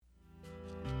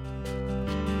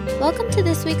Welcome to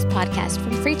this week's podcast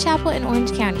from Free Chapel in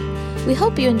Orange County. We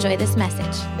hope you enjoy this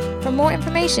message. For more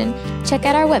information, check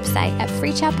out our website at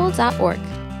freechapel.org.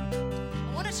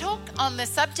 I want to talk on the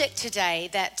subject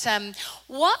today that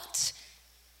what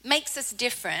makes us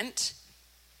different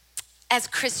as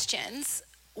Christians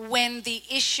when the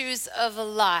issues of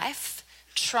life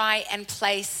try and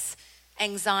place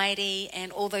anxiety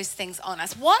and all those things on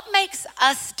us. What makes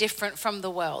us different from the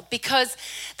world? Because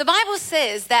the Bible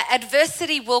says that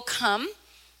adversity will come.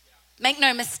 Make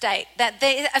no mistake that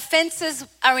the offenses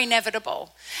are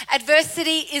inevitable.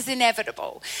 Adversity is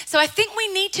inevitable. So I think we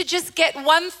need to just get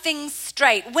one thing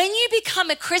straight. When you become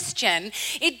a Christian,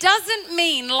 it doesn't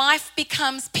mean life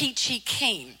becomes peachy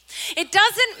keen. It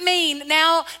doesn't mean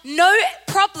now no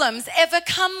problems ever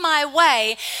come my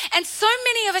way. And so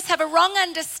many of us have a wrong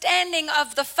understanding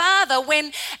of the Father.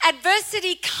 When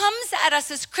adversity comes at us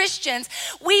as Christians,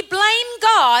 we blame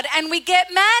God and we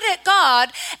get mad at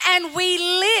God and we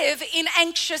live in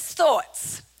anxious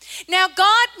thoughts. Now,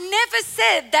 God never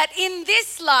said that in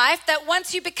this life, that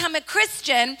once you become a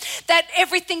Christian, that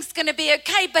everything's going to be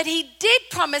okay. But he did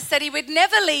promise that he would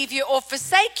never leave you or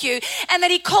forsake you, and that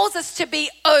he calls us to be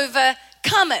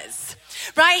overcomers.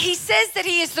 Right? He says that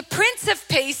he is the Prince of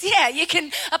Peace. Yeah, you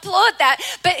can applaud that.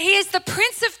 But he is the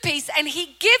Prince of Peace, and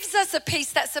he gives us a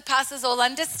peace that surpasses all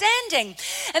understanding.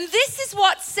 And this is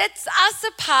what sets us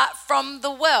apart from the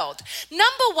world.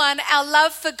 Number one, our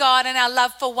love for God and our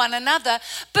love for one another,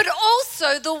 but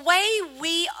also the way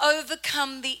we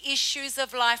overcome the issues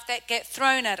of life that get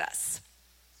thrown at us.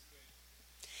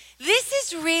 This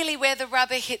is really where the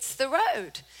rubber hits the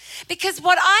road. Because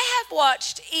what I have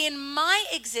watched in my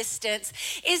existence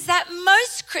is that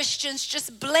most Christians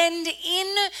just blend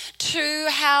into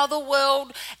how the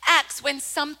world acts when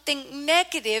something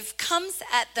negative comes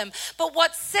at them. But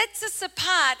what sets us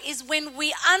apart is when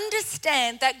we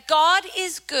understand that God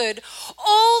is good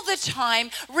all the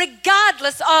time,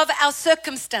 regardless of our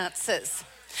circumstances.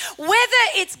 Whether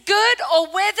it's good or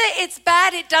whether it's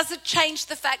bad, it doesn't change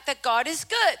the fact that God is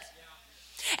good.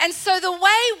 And so the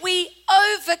way we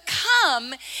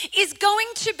overcome is going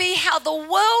to be how the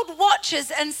world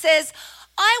watches and says,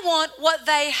 I want what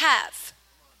they have,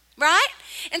 right?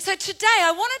 And so today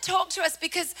I want to talk to us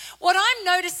because what I'm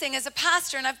noticing as a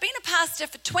pastor, and I've been a pastor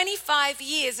for 25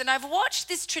 years, and I've watched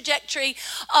this trajectory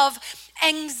of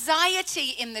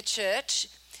anxiety in the church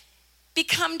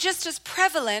become just as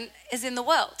prevalent as in the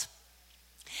world.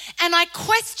 And I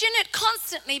question it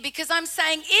constantly because I'm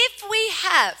saying if we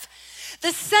have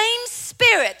the same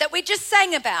spirit that we just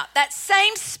sang about, that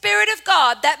same spirit of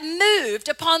God that moved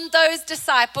upon those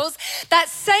disciples, that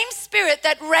same spirit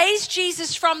that raised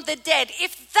Jesus from the dead,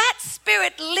 if that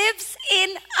spirit lives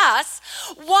in us,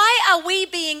 why are we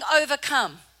being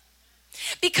overcome?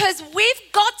 Because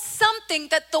we've got something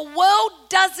that the world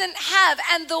doesn't have,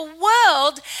 and the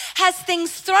world has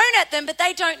things thrown at them, but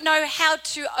they don't know how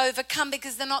to overcome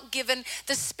because they're not given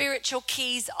the spiritual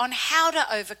keys on how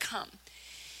to overcome.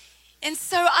 And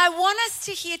so I want us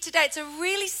to hear today, it's a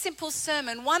really simple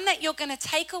sermon, one that you're going to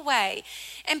take away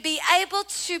and be able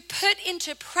to put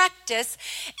into practice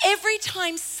every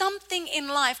time something in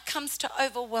life comes to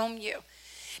overwhelm you.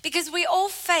 Because we all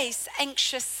face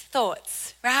anxious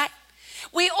thoughts, right?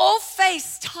 We all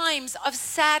face times of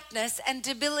sadness and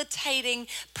debilitating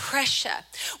pressure.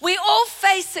 We all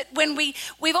face it when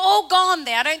we've all gone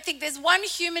there. I don't think there's one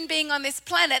human being on this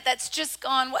planet that's just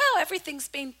gone, well, everything's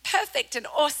been perfect and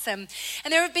awesome.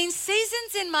 And there have been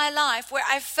seasons in my life where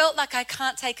I felt like I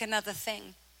can't take another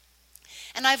thing.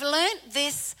 And I've learned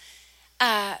this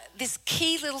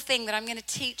key little thing that I'm going to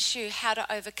teach you how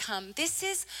to overcome. This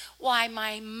is why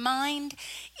my mind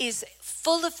is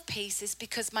full of peace, is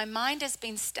because my mind has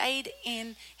been stayed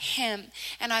in him,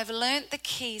 and I've learned the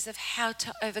keys of how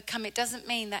to overcome. It doesn't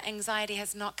mean that anxiety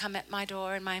has not come at my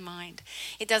door in my mind.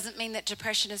 It doesn't mean that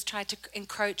depression has tried to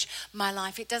encroach my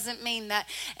life. It doesn't mean that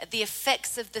the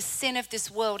effects of the sin of this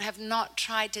world have not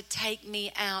tried to take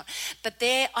me out. But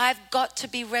there, I've got to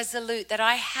be resolute that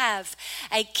I have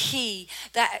a key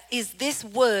that is this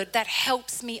word that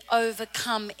helps me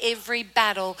overcome every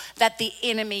battle that the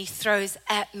enemy throws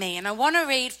at me. And I want to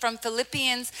read from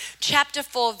Philippians chapter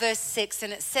 4 verse 6,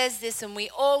 and it says this, and we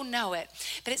all know it,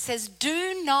 but it says,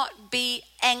 do not be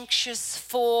anxious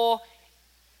for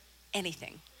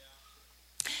anything,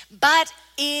 but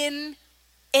in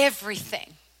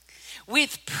everything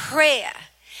with prayer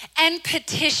and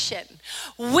petition,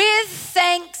 with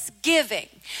thanksgiving,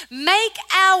 make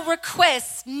our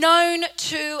requests known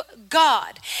to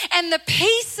God. And the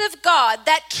peace of God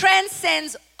that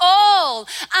transcends all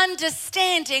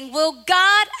understanding will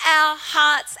guard our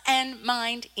hearts and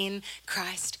mind in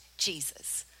Christ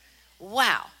Jesus.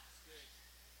 Wow.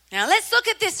 Now let's look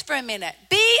at this for a minute.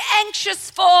 Be anxious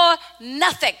for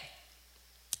nothing.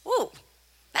 Ooh,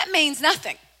 that means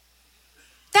nothing.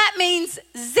 That means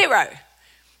zero.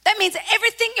 That means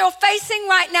everything you're facing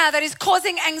right now that is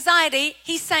causing anxiety,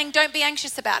 he's saying don't be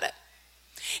anxious about it.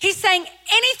 He's saying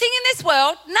anything in this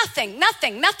world,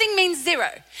 nothing means zero.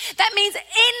 That means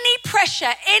any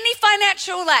pressure, any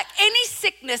financial lack, any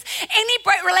sickness, any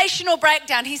relational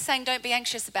breakdown, he's saying don't be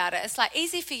anxious about it. It's like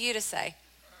easy for you to say.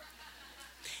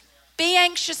 Be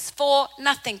anxious for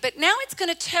nothing. But now it's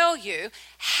going to tell you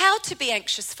how to be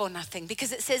anxious for nothing,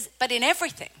 because it says, but in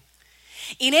everything.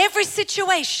 In every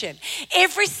situation,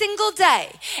 every single day,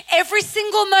 every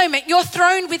single moment, you're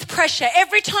thrown with pressure.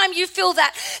 Every time you feel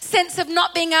that sense of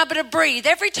not being able to breathe,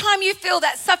 every time you feel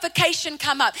that suffocation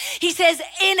come up, he says,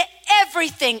 in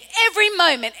everything, every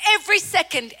moment, every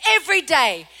second, every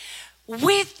day,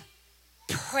 with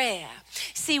prayer.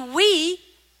 See, we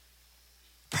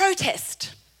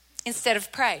protest instead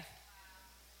of pray.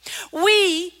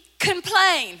 We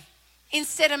complain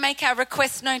instead of make our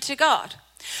requests known to God.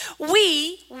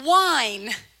 We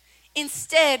whine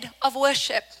instead of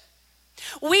worship.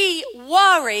 We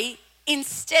worry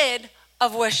instead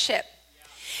of worship.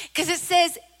 Because it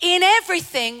says, in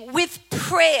everything with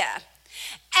prayer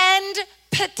and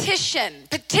petition.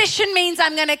 Petition means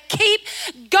I'm going to keep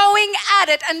going at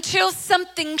it until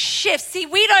something shifts. See,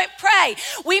 we don't pray.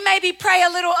 We maybe pray a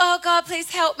little, oh God, please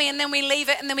help me, and then we leave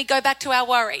it and then we go back to our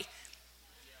worry.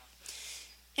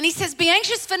 And he says, be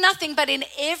anxious for nothing, but in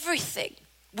everything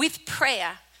with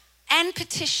prayer and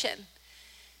petition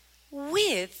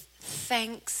with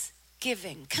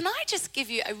thanksgiving. Can I just give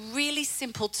you a really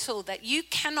simple tool that you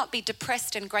cannot be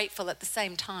depressed and grateful at the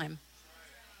same time?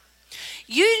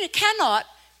 You cannot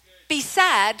be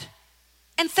sad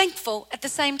and thankful at the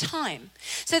same time.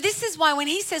 So this is why when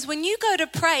he says, when you go to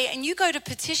pray and you go to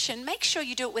petition, make sure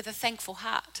you do it with a thankful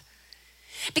heart.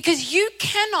 Because you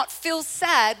cannot feel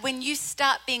sad when you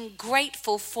start being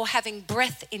grateful for having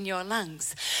breath in your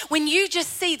lungs. When you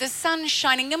just see the sun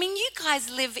shining. I mean, you guys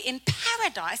live in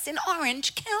paradise in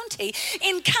Orange County,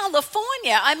 in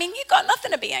California. I mean, you got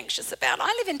nothing to be anxious about. I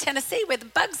live in Tennessee where the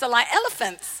bugs are like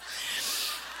elephants.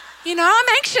 You know,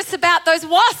 I'm anxious about those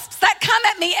wasps that come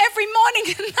at me every morning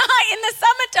and night in the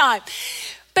summertime.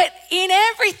 But in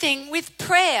everything with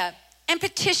prayer and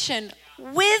petition,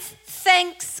 with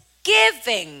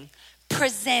thanksgiving,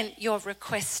 present your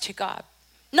requests to God.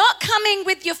 Not coming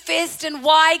with your fist and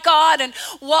why God and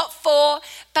what for,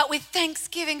 but with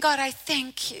thanksgiving. God, I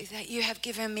thank you that you have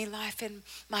given me life in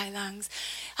my lungs.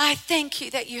 I thank you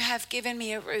that you have given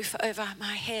me a roof over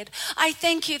my head. I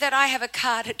thank you that I have a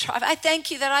car to drive. I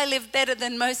thank you that I live better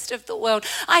than most of the world.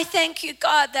 I thank you,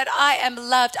 God, that I am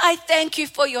loved. I thank you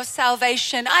for your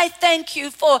salvation. I thank you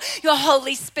for your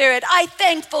Holy Spirit. I'm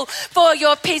thankful for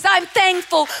your peace. I'm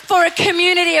thankful for a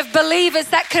community of believers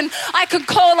that I can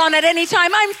call on at any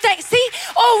time. See,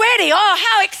 already,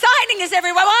 how exciting is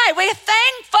everyone? Why? We're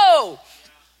thankful.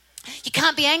 You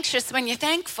can't be anxious when you're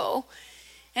thankful.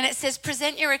 And it says,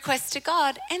 present your request to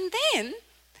God. And then,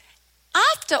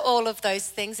 after all of those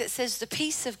things, it says the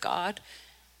peace of God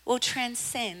will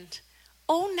transcend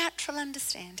all natural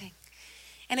understanding.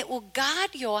 And it will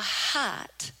guard your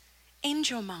heart and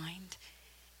your mind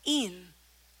in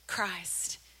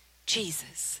Christ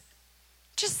Jesus.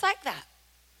 Just like that.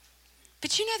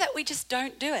 But you know that we just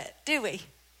don't do it, do we?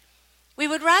 We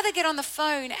would rather get on the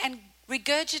phone and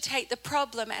regurgitate the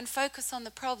problem and focus on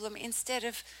the problem instead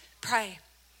of pray.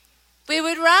 We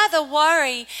would rather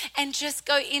worry and just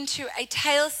go into a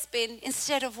tailspin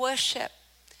instead of worship.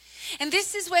 And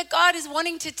this is where God is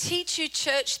wanting to teach you,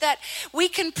 church, that we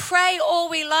can pray all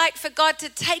we like for God to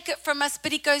take it from us,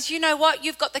 but he goes, you know what?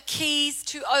 You've got the keys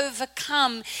to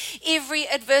overcome every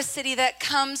adversity that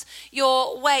comes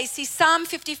your way. See, Psalm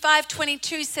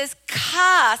 55:22 says,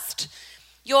 cast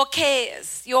your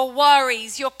cares, your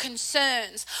worries, your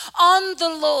concerns on the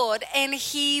Lord, and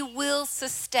he will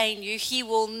sustain you. He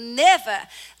will never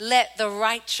let the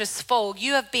righteous fall.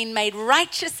 You have been made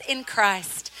righteous in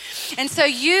Christ. And so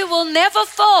you will never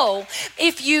fall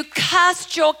if you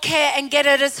cast your care and get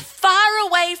it as far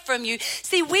away from you.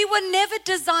 See, we were never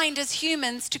designed as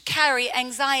humans to carry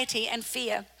anxiety and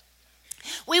fear.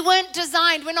 We weren't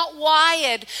designed, we're not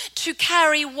wired to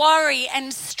carry worry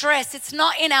and stress. It's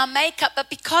not in our makeup, but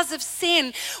because of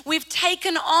sin, we've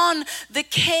taken on the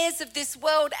cares of this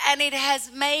world and it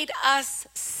has made us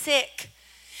sick.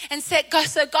 And so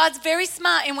God's very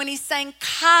smart in when he's saying,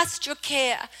 cast your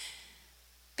care,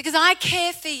 because I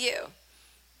care for you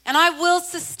and I will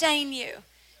sustain you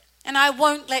and I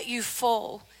won't let you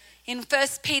fall. In 1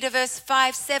 Peter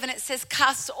 5:7, it says,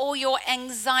 cast all your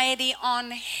anxiety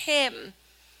on him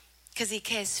because he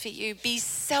cares for you. Be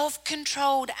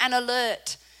self-controlled and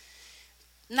alert.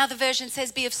 Another version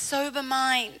says, be of sober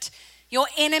mind. Your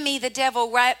enemy, the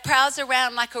devil, prowls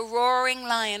around like a roaring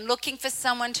lion looking for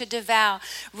someone to devour.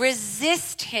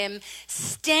 Resist him,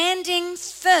 standing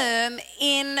firm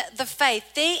in the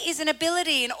faith. There is an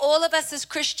ability in all of us as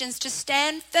Christians to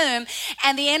stand firm,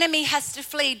 and the enemy has to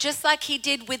flee, just like he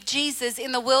did with Jesus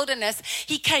in the wilderness.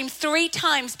 He came 3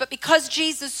 times, but because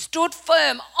Jesus stood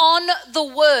firm on the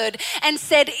word and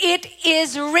said, it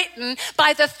is written,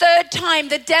 by the 3rd time,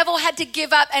 the devil had to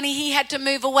give up and he had to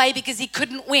move away because he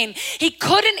couldn't win. He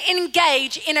couldn't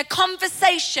engage in a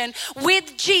conversation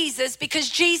with Jesus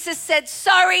because Jesus said,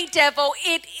 sorry, devil,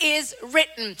 it is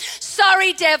written.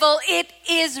 Sorry, devil, it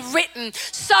is written.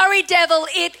 Sorry, devil,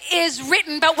 it is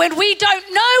written. But when we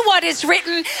don't know what is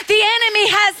written, the enemy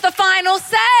has the final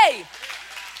say.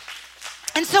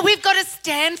 And so we've got to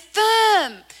stand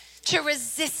firm to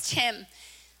resist him.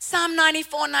 Psalm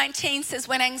 94:19 says,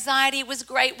 when anxiety was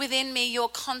great within me, your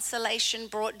consolation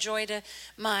brought joy to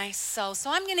my soul.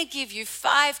 So I'm going to give you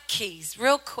 5 keys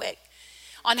real quick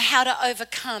on how to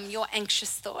overcome your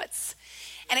anxious thoughts.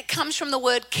 And it comes from the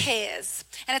word cares.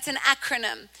 And it's an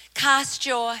acronym. Cast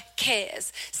your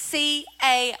cares. CARES.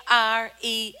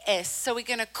 So we're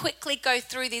going to quickly go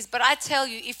through these. But I tell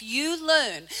you, if you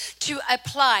learn to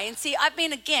apply. And see, I've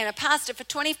been, again, a pastor for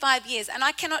 25 years. And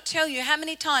I cannot tell you how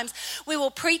many times we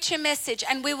will preach a message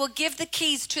and we will give the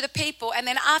keys to the people. And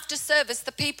then after service,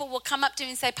 the people will come up to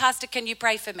me and say, Pastor, can you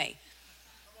pray for me?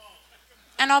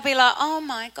 And I'll be like, oh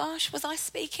my gosh, was I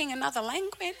speaking another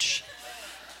language?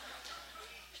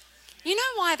 You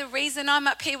know why the reason I'm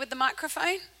up here with the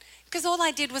microphone? Because all I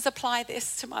did was apply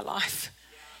this to my life.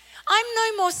 I'm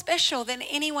no more special than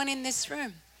anyone in this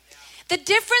room. The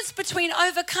difference between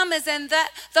overcomers and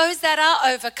those that are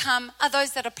overcome are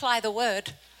those that apply the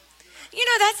word. You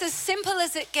know, that's as simple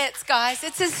as it gets, guys.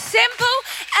 It's as simple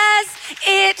as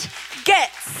it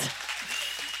gets.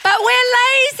 But we're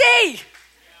lazy.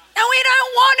 And we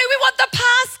don't want to. We want the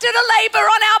pastor to labor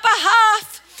on our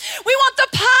behalf. We want the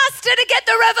pastor to get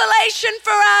the revelation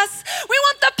for us. We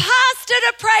want the pastor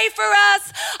to pray for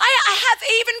us. I have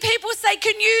even people say,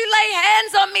 can you lay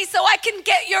hands on me so I can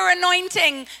get your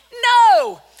anointing?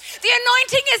 No, the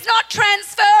anointing is not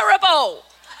transferable.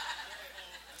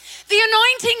 The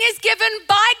anointing is given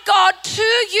by God to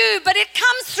you, but it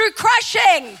comes through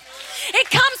crushing.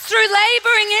 It comes through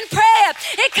laboring in prayer.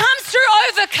 It comes through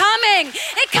overcoming.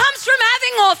 It comes from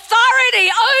having authority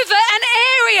over an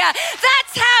area.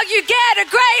 That's how you get a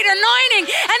great anointing.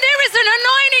 And there is an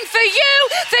anointing for you,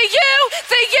 for you,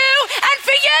 for you, and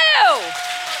for you.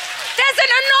 There's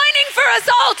an anointing for us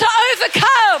all to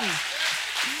overcome.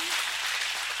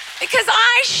 Because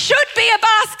I should be a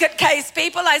basket case,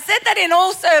 people. I said that in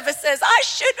all services. I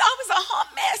was a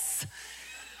hot mess.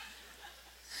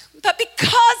 But because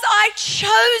I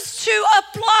chose to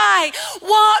apply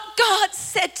what God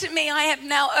said to me, I have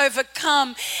now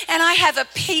overcome. And I have a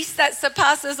peace that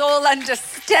surpasses all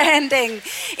understanding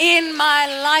in my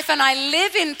life. And I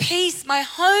live in peace. My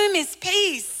home is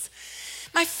peace.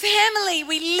 My family,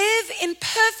 we live in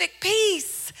perfect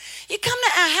peace. You come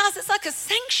to our house, it's like a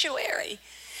sanctuary.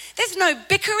 There's no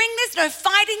bickering, there's no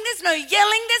fighting, there's no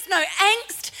yelling, there's no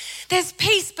angst. There's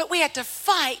peace, but we had to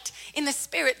fight in the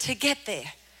spirit to get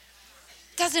there.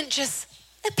 Doesn't just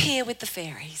appear with the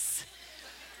fairies.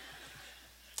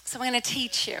 So I'm going to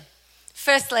teach you.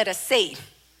 First letter, C,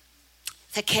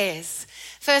 for cares.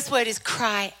 First word is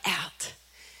cry out.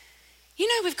 You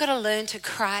know, we've got to learn to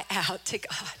cry out to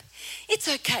God. It's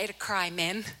okay to cry,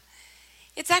 men.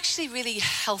 It's actually really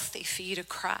healthy for you to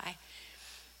cry.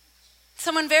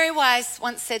 Someone very wise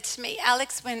once said to me,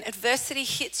 Alex, when adversity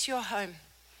hits your home,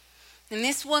 and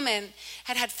this woman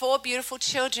had 4 beautiful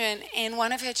children, and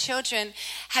one of her children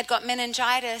had got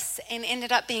meningitis and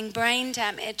ended up being brain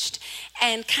damaged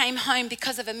and came home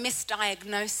because of a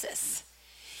misdiagnosis.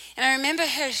 And I remember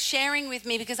her sharing with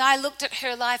me, because I looked at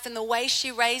her life and the way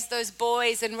she raised those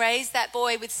boys and raised that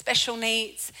boy with special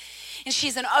needs. And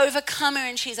she's an overcomer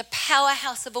and she's a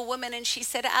powerhouse of a woman. And she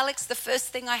said, Alex, the first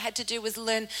thing I had to do was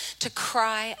learn to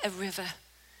cry a river.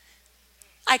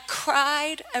 I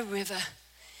cried a river.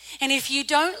 And if you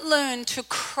don't learn to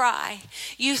cry,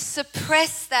 you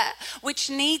suppress that which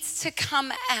needs to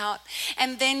come out,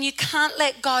 and then you can't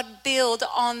let God build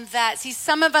on that. See,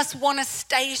 some of us want to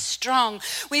stay strong.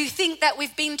 We think that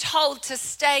we've been told to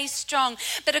stay strong.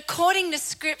 But according to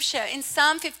scripture in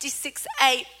Psalm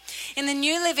 56:8, in the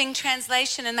New Living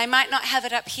Translation, and they might not have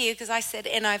it up here because I said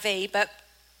NIV, but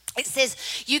it says,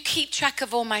 you keep track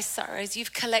of all my sorrows.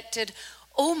 You've collected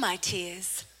all my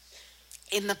tears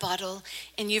in the bottle,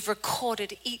 and you've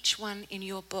recorded each one in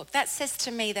your book. That says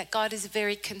to me that God is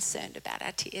very concerned about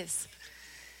our tears.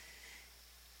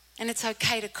 And it's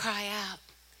okay to cry out.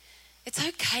 It's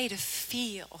okay to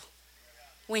feel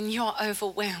when you're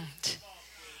overwhelmed.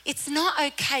 It's not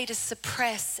okay to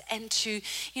suppress and to,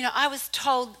 I was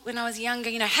told when I was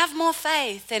younger, have more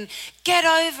faith and get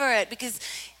over it, because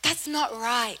that's not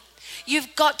right.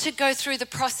 You've got to go through the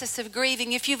process of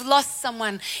grieving. If you've lost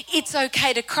someone, it's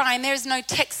okay to cry. And there's no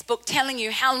textbook telling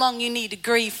you how long you need to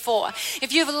grieve for.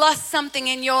 If you've lost something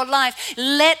in your life,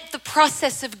 let the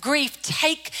process of grief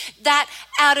take that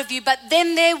out of you. But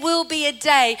then there will be a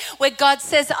day where God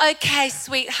says, okay,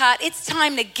 sweetheart, it's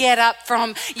time to get up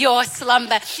from your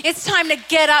slumber. It's time to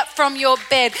get up from your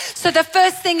bed. So the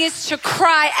first thing is to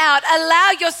cry out.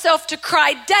 Allow yourself to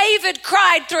cry. David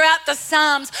cried throughout the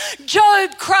Psalms.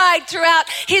 Job cried throughout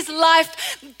his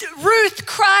life. Ruth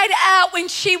cried out when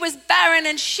she was barren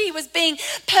and she was being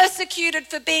persecuted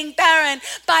for being barren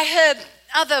by her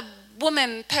other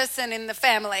person in the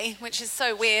family, which is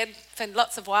so weird for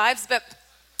lots of wives, but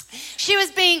she was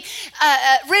being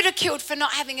ridiculed for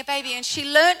not having a baby, and she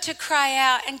learned to cry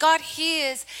out, and God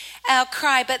hears our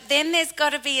cry. But then there's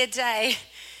got to be a day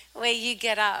where you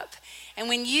get up, and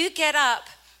when you get up,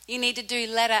 you need to do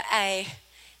letter A,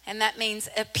 and that means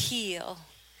appeal.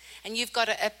 And you've got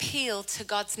to appeal to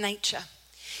God's nature.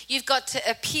 You've got to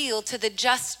appeal to the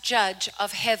just judge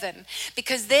of heaven,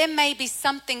 because there may be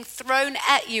something thrown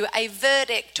at you, a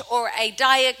verdict or a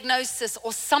diagnosis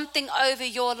or something over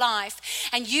your life,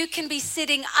 and you can be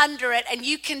sitting under it and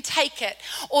you can take it,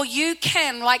 or you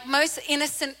can, like most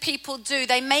innocent people do,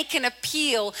 they make an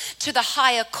appeal to the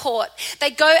higher court.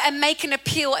 They go and make an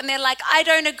appeal and they're like, I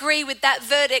don't agree with that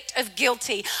verdict of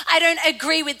guilty. I don't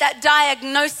agree with that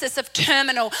diagnosis of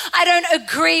terminal. I don't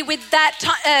agree with that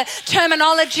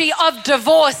terminology of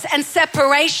divorce and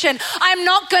separation. I'm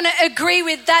not going to agree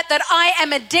with that I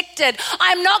am addicted.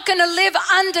 I'm not going to live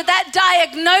under that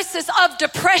diagnosis of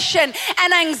depression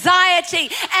and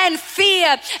anxiety and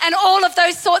fear and all of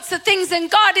those sorts of things. And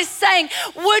God is saying,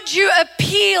 would you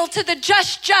appeal to the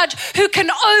just judge who can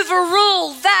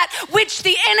overrule that which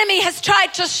the enemy has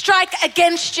tried to strike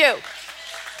against you?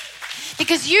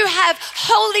 Because you have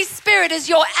Holy Spirit as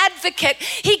your advocate.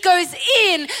 He goes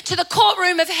in to the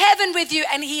courtroom of heaven with you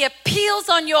and he appeals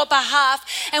on your behalf,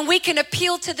 and we can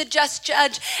appeal to the just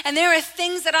judge. And there are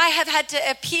things that I have had to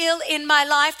appeal in my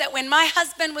life, that when my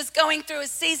husband was going through a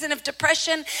season of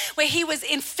depression where he was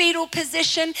in fetal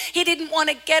position, he didn't want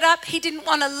to get up, he didn't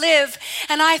want to live.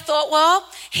 And I thought, well,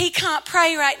 he can't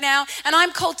pray right now and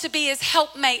I'm called to be his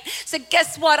helpmate. So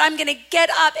guess what? I'm going to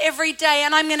get up every day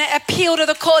and I'm going to appeal to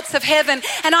the courts of heaven.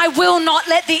 And I will not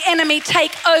let the enemy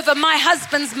take over my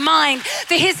husband's mind,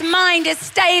 for his mind is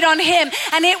stayed on him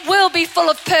and it will be full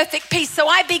of perfect peace. So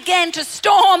I began to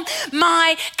storm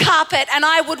my carpet and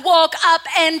I would walk up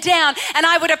and down and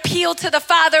I would appeal to the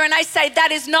Father, and I say,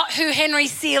 that is not who Henry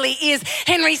Seeley is.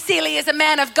 Henry Seeley is a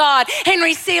man of God.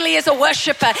 Henry Seeley is a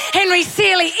worshiper. Henry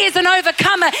Seeley is an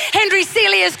overcomer. Henry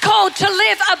Seeley is called to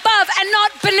live above and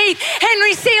not beneath.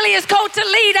 Henry Seeley is called to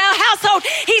lead our household.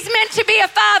 He's meant to be a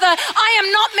father. I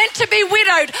am not meant to be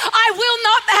widowed. I will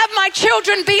not have my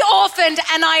children be orphaned.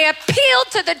 And I appeal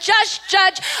to the just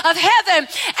judge of heaven,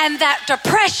 and that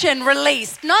depression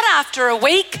released. Not after a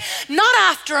week, not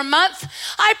after a month.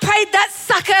 I prayed that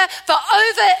sucker for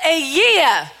over a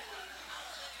year.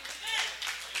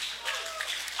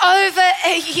 Over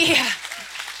a year.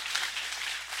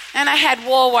 And I had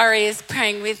war warriors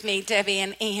praying with me, Debbie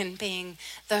and Ian being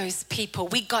those people.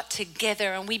 We got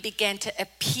together and we began to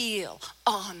appeal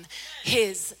on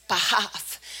his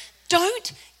behalf.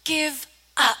 Don't give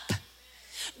up.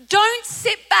 Don't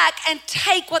sit back and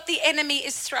take what the enemy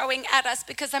is throwing at us,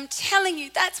 because I'm telling you,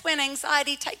 that's when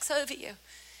anxiety takes over you.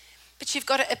 But you've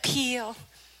got to appeal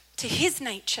to his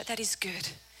nature that is good,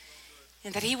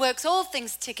 and that he works all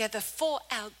things together for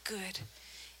our good.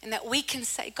 And that we can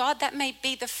say, God, that may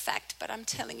be the fact, but I'm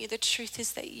telling you, the truth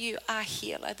is that you are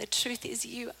healer. The truth is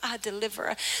you are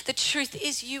deliverer. The truth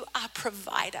is you are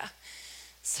provider.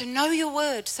 So know your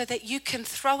word so that you can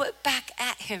throw it back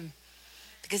at him.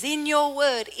 Because in your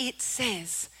word, it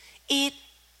says, it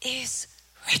is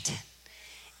written.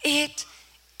 It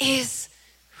is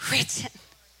written.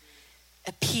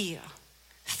 Appeal.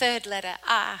 Third letter,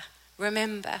 R,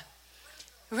 remember.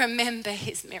 Remember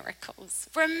his miracles.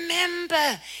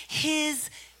 Remember his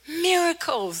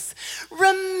miracles.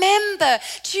 Remember.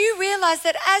 Do you realize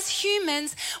that as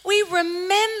humans, we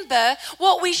remember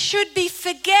what we should be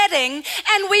forgetting,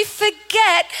 and we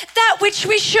forget that which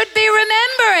we should be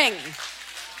remembering?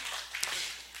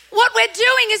 what we're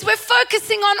doing is we're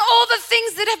focusing on all the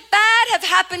things that have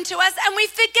happened to us, and we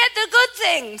forget the good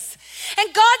things.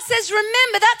 And God says,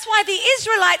 remember, that's why the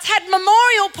Israelites had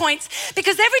memorial points,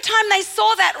 because every time they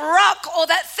saw that rock or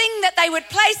that thing that they would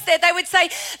place there, they would say,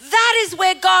 that is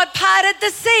where God parted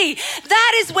the sea.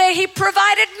 That is where he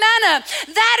provided manna.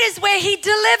 That is where he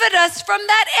delivered us from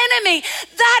that enemy.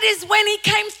 That is when he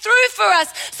came through for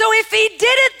us. So if he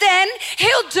did it then,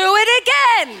 he'll do it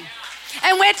again.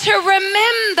 And we're to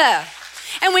remember.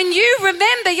 And when you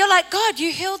remember, you're like, God,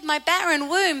 you healed my barren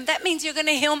womb. That means you're going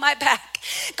to heal my back.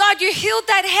 God, you healed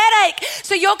that headache,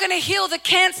 so you're going to heal the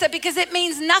cancer, because it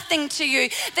means nothing to you.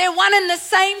 They're one and the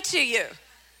same to you.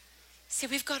 See,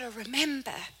 we've got to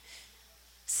remember.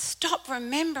 Stop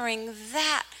remembering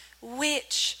that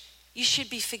which you should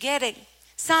be forgetting.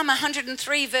 Psalm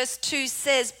 103 verse 2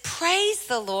 says, praise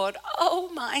the Lord,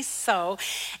 O my soul,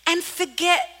 and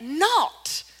forget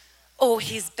not all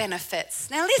his benefits.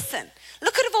 Now listen,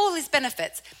 look at all his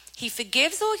benefits. He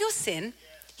forgives all your sin.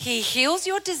 He heals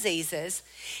your diseases.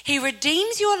 He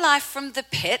redeems your life from the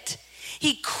pit.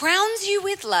 He crowns you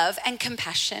with love and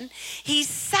compassion. He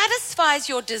satisfies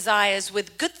your desires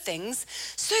with good things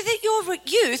so that your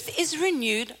youth is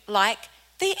renewed like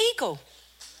the eagle.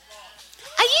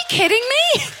 Are you kidding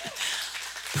me?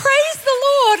 Praise the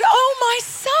Lord, oh my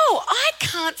soul. I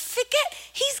can't forget.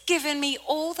 He's given me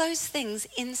all those things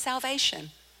in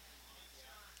salvation.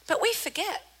 But we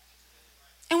forget.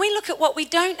 And we look at what we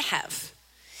don't have.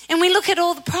 And we look at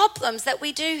all the problems that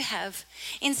we do have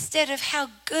instead of how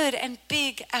good and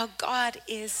big our God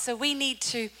is. So we need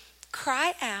to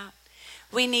cry out.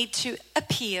 We need to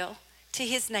appeal to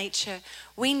his nature.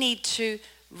 We need to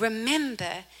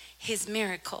remember his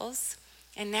miracles.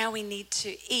 And now we need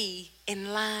to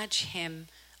enlarge him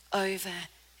over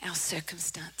our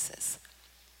circumstances.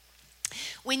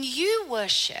 When you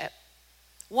worship,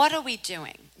 what are we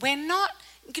doing? We're not,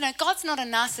 God's not a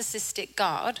narcissistic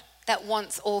God that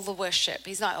wants all the worship.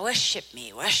 He's not, worship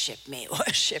me, worship me,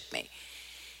 worship me.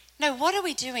 No, what are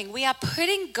we doing? We are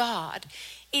putting God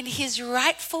in his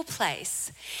rightful place,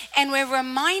 and we're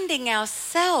reminding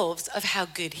ourselves of how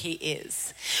good he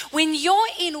is. When you're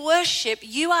in worship,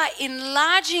 you are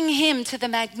enlarging him to the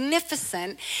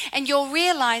magnificent, and you're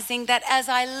realizing that as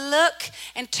I look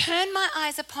and turn my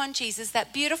eyes upon Jesus,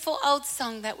 that beautiful old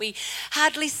song that we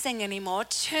hardly sing anymore,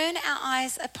 turn our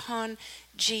eyes upon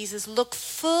Jesus, look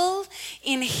full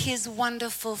in his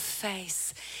wonderful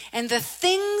face, and the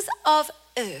things of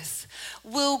earth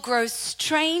will grow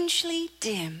strangely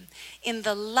dim in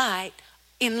light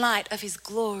of his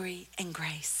glory and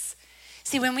grace.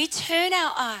 See, when we turn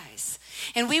our eyes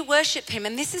and we worship him,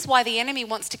 and this is why the enemy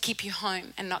wants to keep you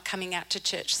home and not coming out to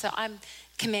church. So I'm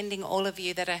commending all of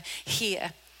you that are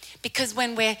here. Because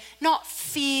when we're not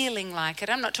feeling like it,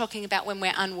 I'm not talking about when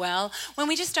we're unwell, when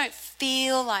we just don't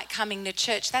feel like coming to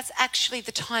church, that's actually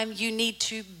the time you need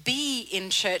to be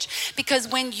in church. Because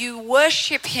when you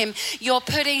worship him, you're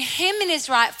putting him in his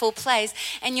rightful place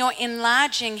and you're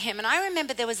enlarging him. And I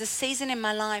remember there was a season in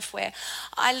my life where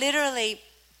I literally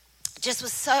just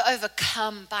was so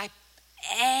overcome by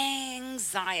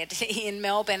anxiety in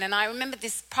Melbourne, and I remember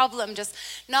this problem just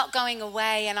not going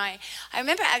away. And I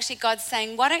remember actually God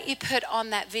saying, why don't you put on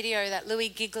that video that Louis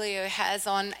Giglio has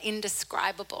on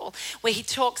Indescribable, where he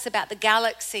talks about the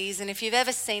galaxies. And if you've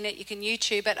ever seen it, you can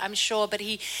YouTube it, I'm sure, but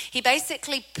he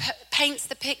basically paints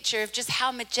the picture of just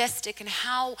how majestic and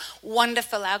how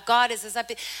wonderful our God is.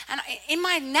 And in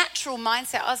my natural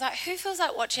mindset, I was like, who feels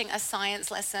like watching a science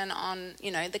lesson on,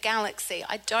 the galaxy?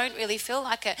 I don't really feel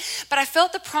like it, but I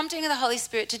felt the prompting of the Holy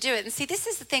Spirit to do it. And see, this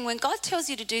is the thing. When God tells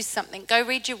you to do something, go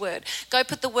read your word, go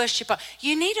put the worship on.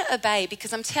 You need to obey,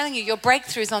 because I'm telling you, your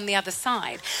breakthrough's on the other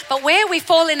side. But where we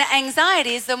fall into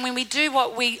anxiety is then when we do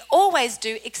what we always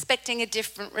do, expecting a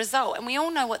different result. And we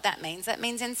all know what that means. That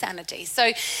means insanity.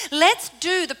 So let's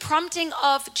do the prompting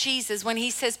of Jesus when he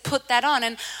says, put that on.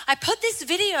 And I put this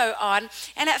video on,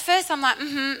 and at first I'm like,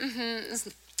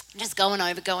 just going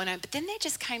over. But then there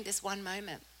just came this one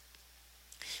moment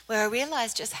where I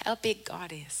realized just how big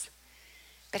God is,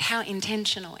 but how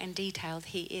intentional and detailed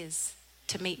he is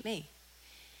to meet me.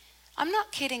 I'm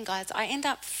not kidding, guys. I end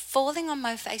up falling on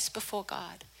my face before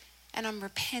God, and I'm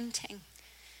repenting,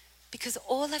 because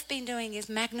all I've been doing is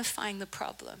magnifying the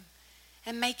problem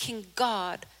and making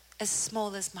God as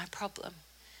small as my problem.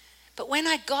 But when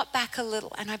I got back a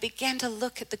little and I began to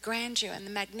look at the grandeur and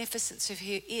the magnificence of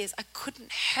who he is, I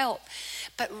couldn't help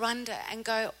but wonder and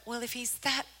go, well, if he's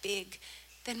that big,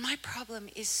 then my problem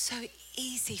is so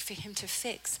easy for him to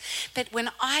fix. But when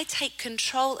I take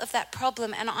control of that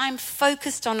problem and I'm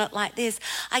focused on it like this,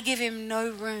 I give him no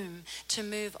room to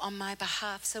move on my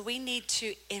behalf. So we need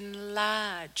to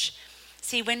enlarge.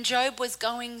 See, when Job was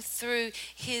going through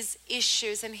his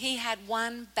issues and he had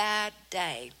one bad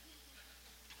day,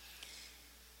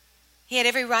 he had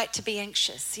every right to be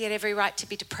anxious. He had every right to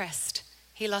be depressed.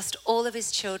 He lost all of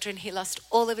his children. He lost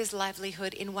all of his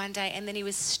livelihood in one day, and then he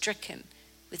was stricken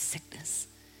with sickness.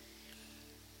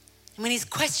 And when he's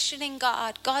questioning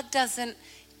God, God doesn't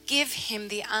give him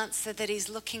the answer that he's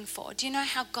looking for. Do you know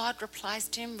how God replies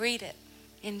to him? Read it.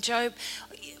 In Job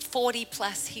 40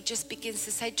 plus, he just begins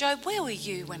to say, Job, where were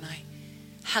you when I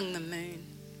hung the moon?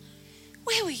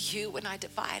 Where were you when I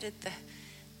divided the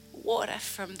water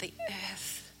from the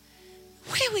earth?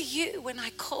 Where were you when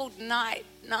I called night,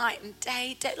 night and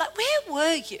day, day? Like, where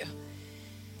were you?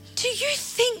 Do you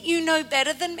think you know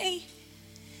better than me?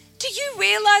 Do you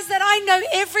realize that I know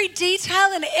every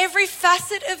detail and every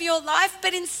facet of your life?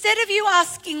 But instead of you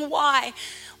asking why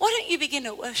don't you begin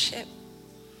to worship?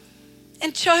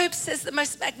 And Job says the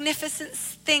most magnificent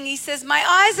thing. He says, my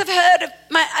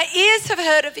ears have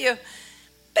heard of you,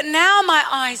 but now my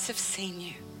eyes have seen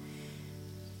you.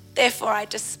 Therefore I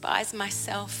despise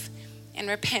myself and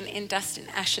repent in dust and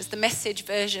ashes. The Message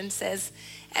version says,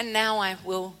 and now I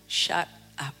will shut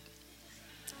up.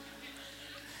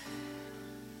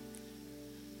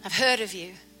 I've heard of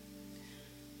you.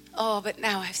 Oh, but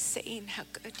now I've seen how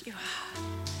good you are.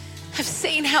 I've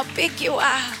seen how big you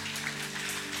are.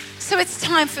 So it's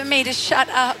time for me to shut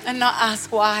up and not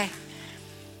ask why.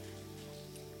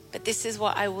 But this is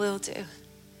what I will do.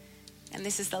 And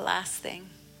this is the last thing.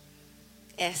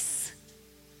 S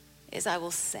is I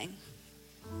will sing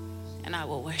and I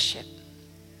will worship.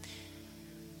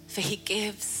 For he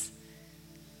gives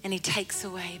and he takes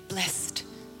away. Blessed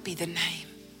be the name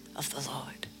of the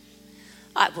Lord.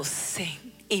 I will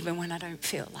sing even when I don't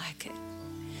feel like it.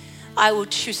 I will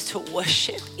choose to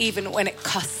worship even when it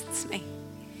costs me.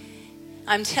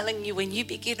 I'm telling you, when you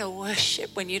begin to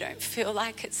worship when you don't feel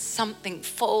like it, something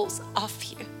falls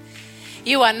off you.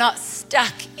 You are not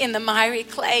stuck in the miry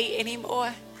clay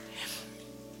anymore.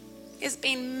 There's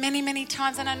been many, many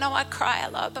times, and I know I cry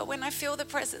a lot, but when I feel the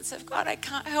presence of God, I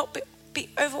can't help but be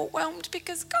overwhelmed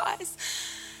because, guys,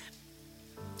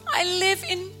 I live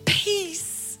in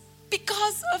peace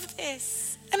because of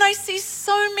this. And I see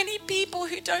so many people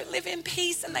who don't live in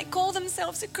peace and they call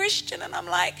themselves a Christian, and I'm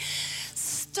like,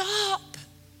 stop.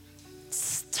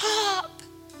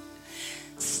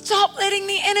 Stop letting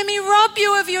the enemy rob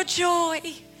you of your joy.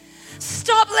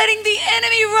 Stop letting the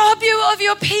enemy rob you of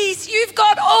your peace. You've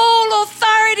got all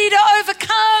authority to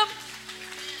overcome.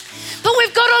 But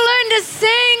we've got to learn to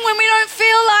sing when we don't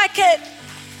feel like it.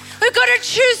 We've got to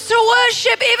choose to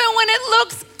worship even when it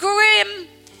looks grim.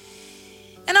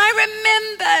 And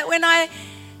I remember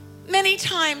many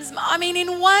times,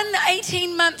 in one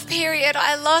 18-month period,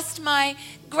 I lost my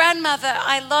grandmother,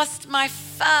 I lost my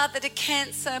father to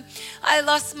cancer, I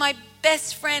lost my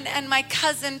best friend and my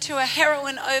cousin to a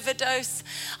heroin overdose.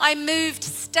 I moved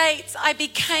states, I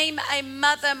became a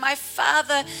mother, my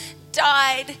father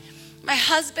died, my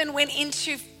husband went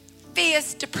into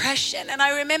fierce depression, and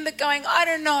I remember going, I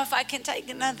don't know if I can take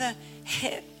another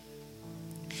hit.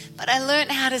 But I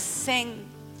learned how to sing.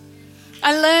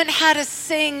 I learned how to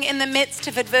sing in the midst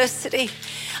of adversity.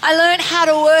 I learned how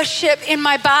to worship in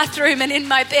my bathroom and in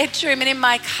my bedroom and in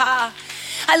my car.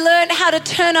 I learned how to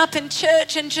turn up in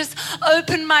church and just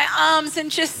open my arms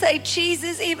and just say,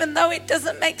 Jesus, even though it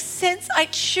doesn't make sense, I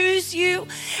choose you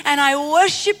and I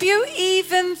worship you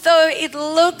even though it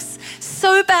looks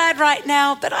so bad right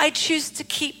now, but I choose to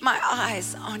keep my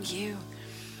eyes on you.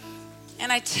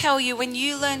 And I tell you, when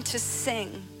you learn to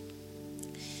sing,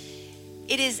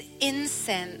 it is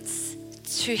incense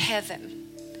to heaven.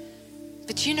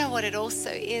 But you know what it also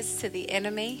is to the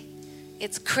enemy?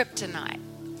 It's kryptonite.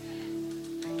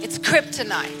 It's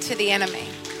kryptonite to the enemy.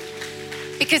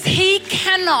 Because he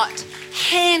cannot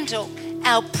handle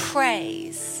our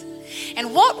praise.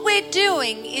 And what we're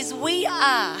doing is we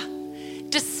are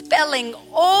dispelling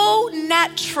all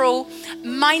natural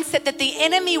mindset that the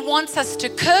enemy wants us to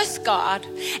curse God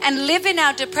and live in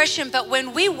our depression. But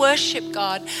when we worship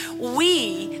God,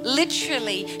 we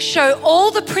literally show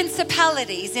all the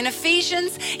principalities. In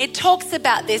Ephesians, it talks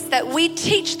about this, that we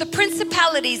teach the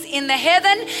principalities in the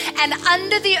heaven and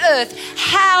under the earth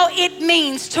how it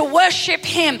means to worship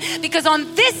him. Because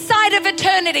on this side of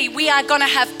eternity, we are going to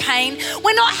have pain.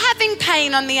 We're not having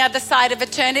pain on the other side of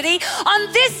eternity.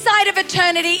 On this side of eternity,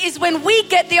 eternity is when we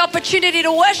get the opportunity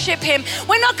to worship him.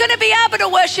 We're not going to be able to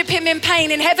worship him in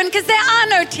pain in heaven because there are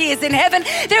no tears in heaven.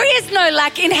 There is no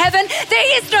lack in heaven.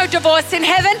 There is no divorce in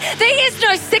heaven. There is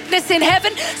no sickness in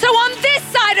heaven. So on this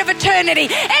side of eternity,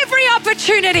 every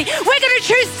opportunity, we're going to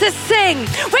choose to sing.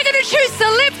 We're going to choose to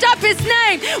lift up his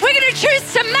name. We're going to choose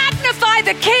to magnify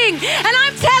the King. And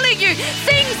I'm telling you,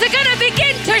 things are going to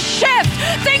begin to shift.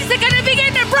 Things are going to begin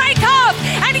to break off,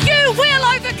 and you will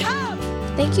overcome.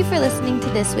 Thank you for listening to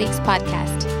this week's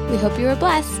podcast. We hope you were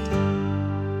blessed.